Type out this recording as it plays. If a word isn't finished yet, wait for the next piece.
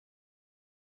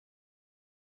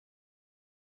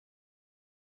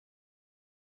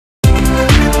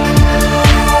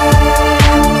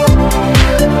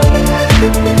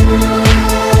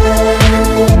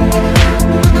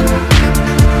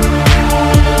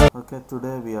Okay,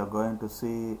 today we are going to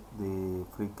see the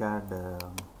FreeCAD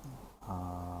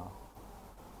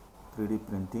 3D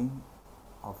printing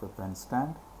of a pen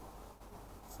stand.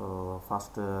 So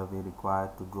first we require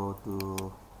to go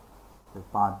to the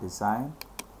part design,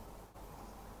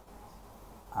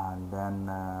 and then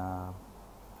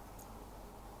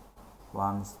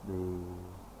once the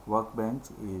workbench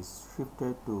is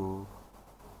shifted to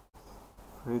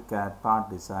FreeCAD part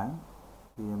design,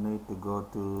 you need to go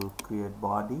to create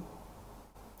body,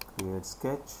 create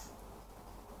sketch,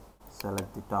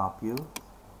 select the top view.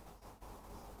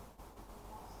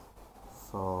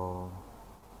 So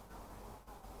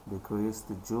decrease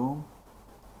the zoom.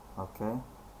 Okay,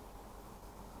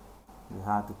 you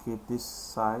have to keep this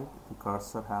side, the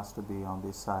cursor has to be on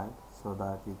this side so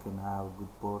that you can have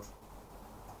good port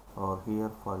over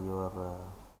here for your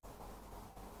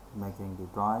making the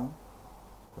drawing.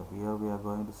 So here we are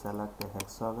going to select a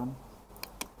hexagon,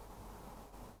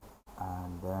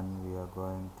 and then we are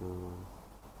going to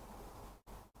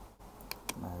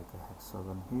make a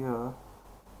hexagon here.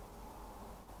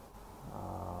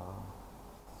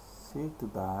 See to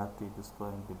that it is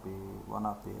going to be, one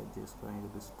of the edges going to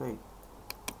be straight.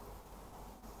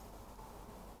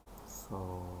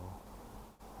 So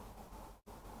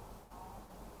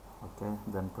okay,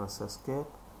 then press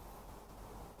escape,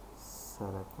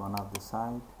 select one of the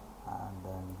side, and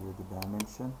then give the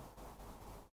dimension.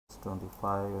 It's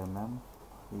 25 mm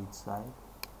each side.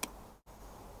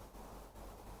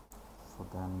 So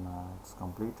then it's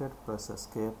completed. Press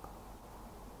escape,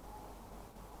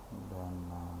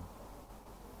 then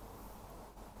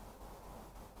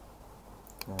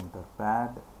enter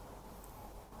pad,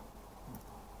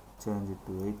 change it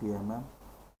to 80 mm,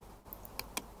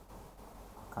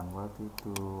 convert it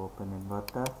to open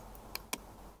inverter.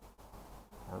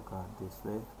 I've got this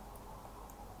way.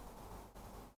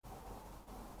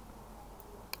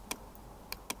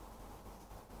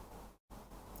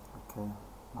 Okay,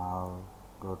 now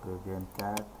go to again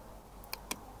CAD,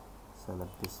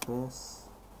 select this face.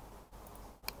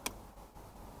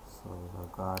 So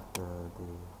I've got the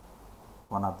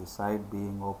one of the side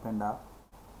being opened up.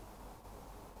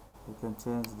 You can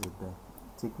change the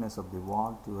thickness of the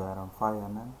wall to around 5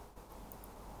 mm,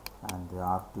 and the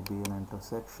arc to be an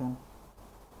intersection.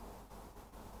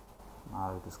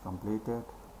 Now it is completed.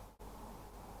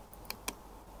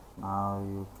 Now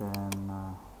you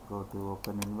can go to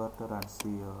open inverter and see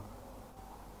your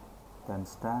pen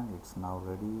stand. It's now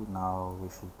ready. Now we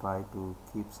should try to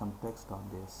keep some text on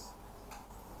this.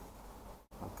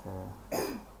 Okay.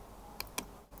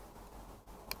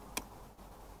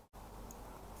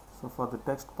 So for the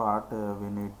text part, we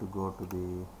need to go to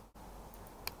the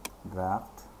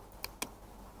draft.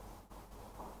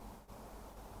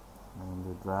 In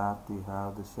the draft you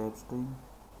have the shape string,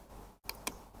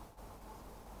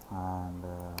 and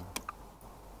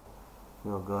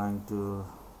you're going to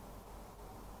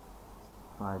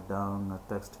write down a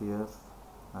text here.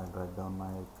 I'll write down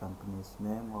my company's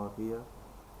name over here,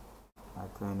 my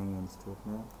training institute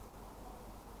name,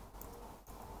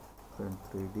 print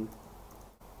 3D.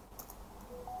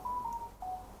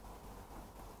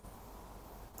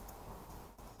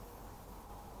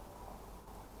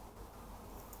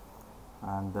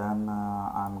 And then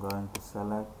I'm going to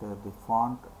select the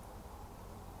font.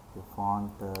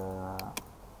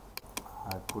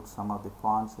 I put some of the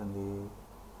fonts in the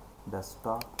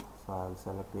desktop, so I'll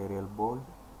select Arial Bold,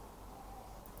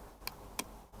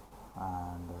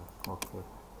 and okay.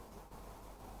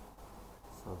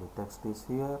 So the text is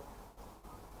here.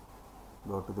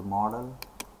 Go to the model,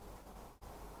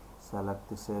 select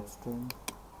the shape string,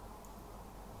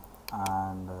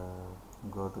 and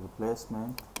go to the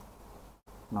placement.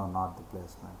 No, not the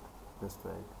placement, just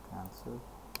wait, cancel.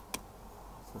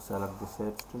 So select the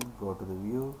shape string, go to the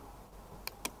view,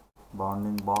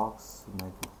 bounding box,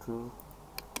 make it true.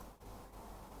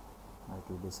 It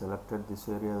will be selected, this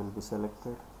area will be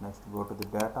selected. Next, go to the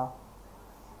data,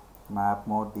 map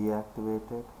mode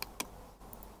deactivated,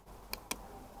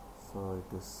 so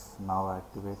it is now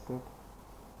activated,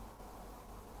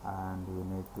 and you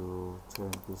need to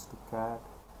change this to CAD.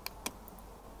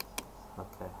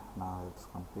 Okay, now it's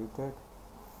completed.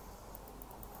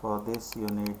 For this you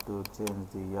need to change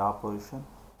the yaw position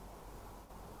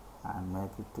and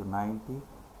make it to 90.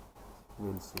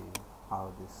 We'll see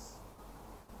how this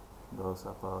goes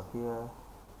up over here.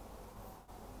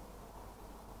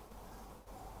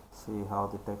 See how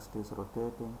the text is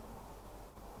rotating.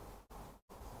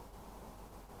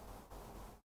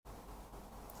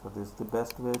 So this is the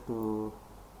best way to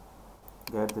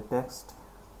get the text.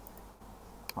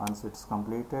 Once it's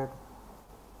completed,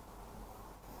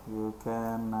 you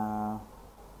can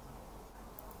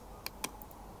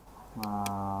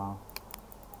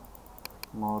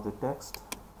move the text,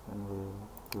 and we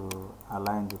to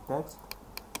align the text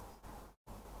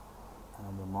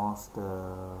and the most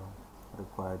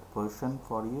required position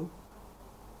for you,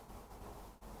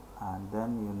 and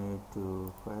then you need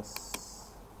to press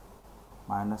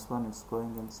 -1. It's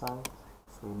going inside,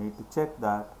 so you need to check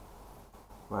that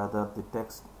whether the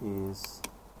text is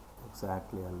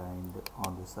exactly aligned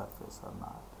on the surface or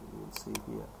not. You will see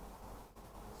here,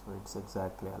 so it's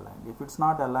exactly aligned. If it's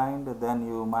not aligned, then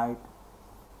you might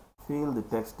feel the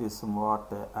text is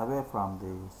somewhat away from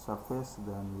the surface.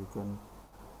 Then you can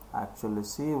actually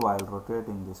see while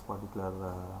rotating this particular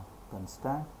pen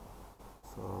stand.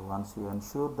 So once you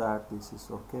ensure that this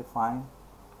is okay, fine,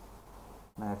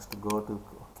 next go to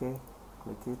OK,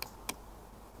 click it.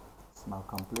 It's now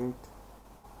complete.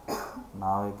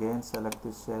 Now again select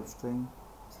the shape string,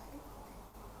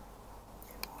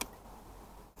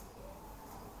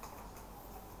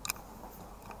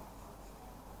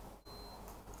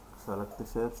 select the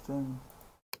shape string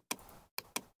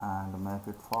and make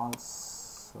it false,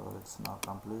 so it's now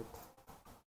complete.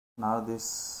 Now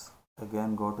this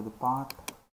again, go to the part,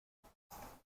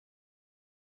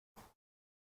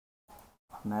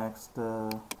 next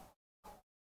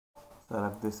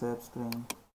select the shape string,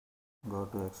 go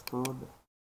to extrude,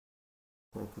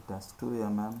 take it as 2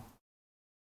 mm,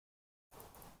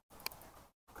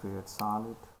 create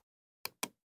solid,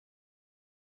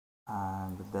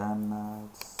 and then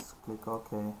click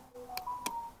OK.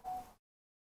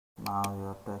 Now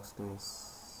your text is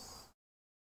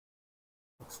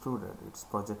extruded, it's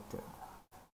projected.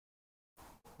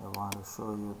 I want to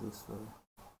show you this way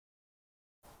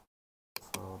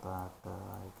so that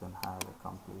I can have a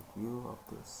complete view of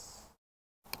this.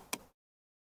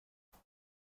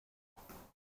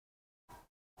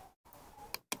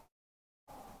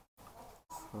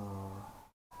 So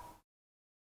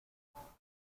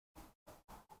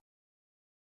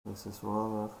this is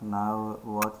over. Now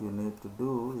what you need to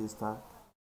do is that,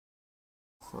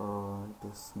 so it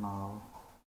is now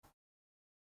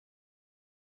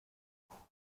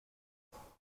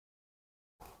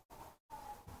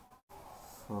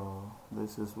so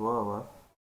this is over.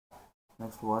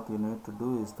 Next what you need to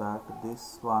do is that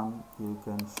this one you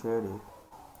can shade it.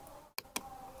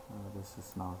 This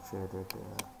is now shaded.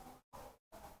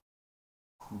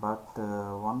 But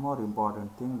one more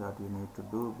important thing that you need to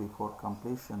do before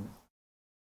completion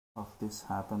of this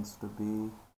happens to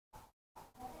be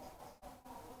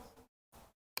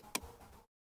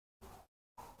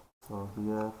so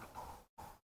here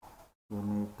you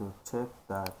need to check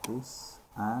that this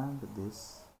and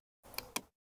this,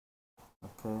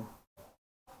 okay,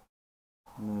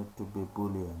 need to be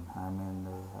Boolean. I mean,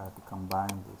 you have to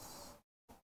combine this.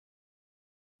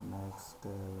 Next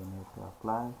you need to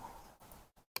apply.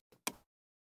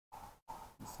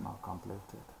 It's now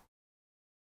completed.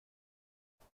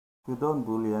 If you don't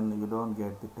Boolean, you don't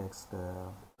get the text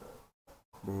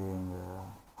being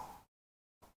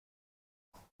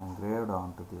engraved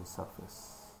onto the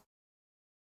surface.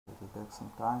 It will take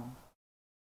some time.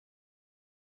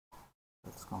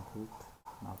 That's complete.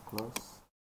 Now close.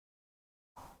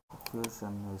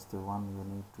 Fusion is the one you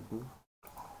need to do.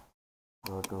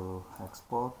 Go to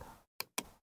export.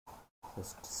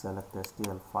 Just select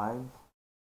STL file,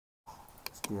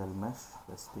 STL mesh,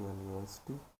 STL AST,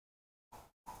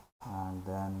 and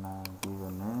then give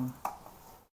a name.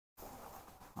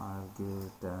 I'll give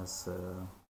it as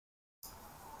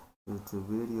YouTube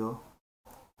video.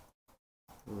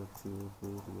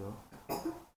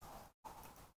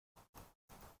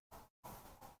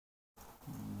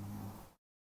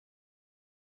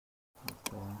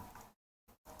 Okay.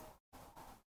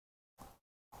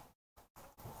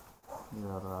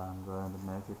 Here I'm going to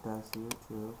make it as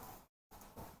YouTube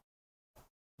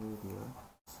video.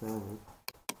 Save it.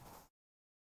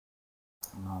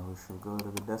 Now we should go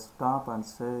to the desktop and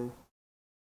say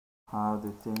how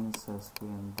the things has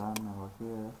been done over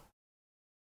here.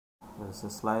 There is a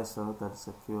slicer, that's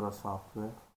a Cura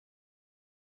software.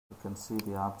 You can see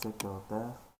the object over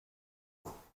there.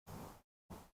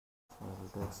 So it will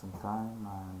take some time,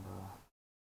 and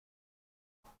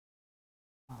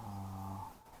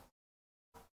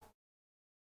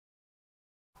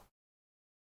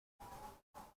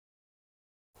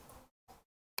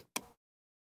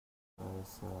there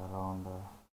is around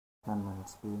 10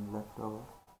 minutes being left over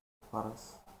for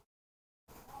us.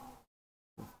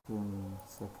 15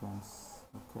 seconds,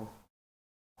 okay.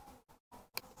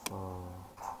 So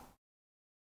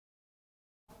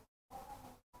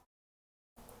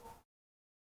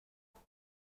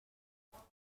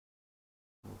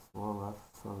it's over,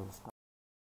 so we'll start.